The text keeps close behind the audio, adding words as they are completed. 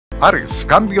Ares,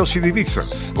 cambios y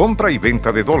divisas. Compra y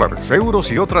venta de dólares,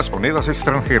 euros y otras monedas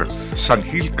extranjeras. San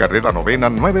Gil, carrera novena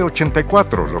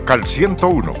 984, local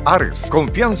 101. Ares,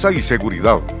 confianza y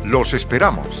seguridad. Los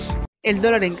esperamos. El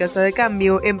dólar en casa de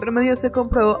cambio en promedio se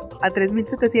compró a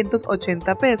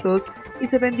 3.780 pesos y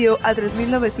se vendió a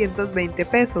 3.920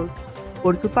 pesos.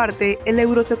 Por su parte, el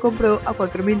euro se compró a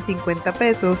 4.050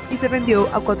 pesos y se vendió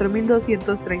a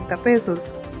 4.230 pesos.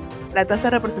 La tasa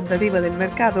representativa del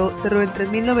mercado cerró en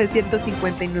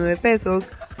 3.959 pesos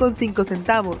con 5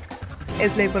 centavos.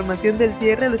 Es la información del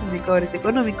cierre de los indicadores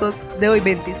económicos de hoy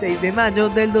 26 de mayo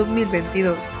del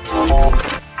 2022.